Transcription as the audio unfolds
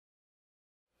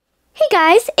Hey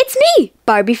guys, it's me,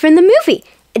 Barbie from the movie.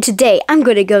 And today I'm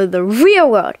going to go to the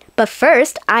real world. But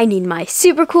first, I need my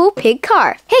super cool pig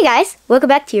car. Hey guys, welcome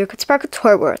back to your Sparkle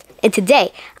Toy World. And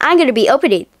today I'm going to be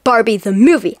opening Barbie the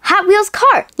movie Hot Wheels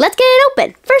car. Let's get it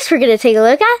open. First, we're going to take a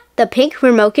look at the pink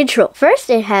remote control. First,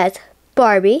 it has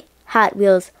Barbie Hot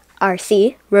Wheels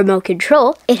RC remote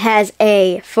control. It has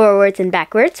a forwards and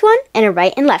backwards one and a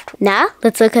right and left one. Now,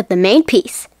 let's look at the main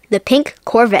piece, the pink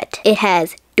Corvette. It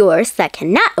has doors that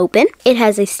cannot open. It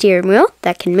has a steering wheel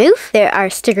that can move. There are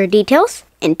sticker details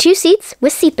and 2 seats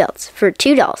with seat belts for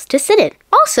 2 dolls to sit in.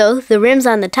 Also, the rims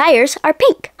on the tires are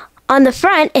pink. On the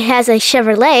front, it has a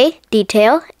Chevrolet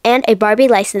detail and a Barbie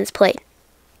license plate.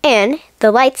 And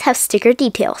the lights have sticker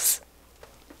details.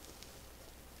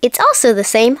 It's also the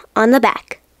same on the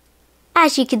back.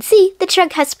 As you can see, the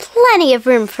trunk has plenty of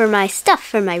room for my stuff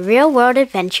for my real-world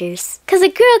adventures. 'Cause a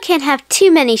girl can't have too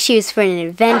many shoes for an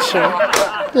adventure.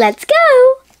 Let's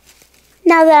go!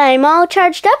 Now that I'm all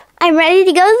charged up, I'm ready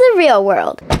to go to the real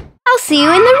world. I'll see you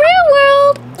in the real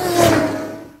world!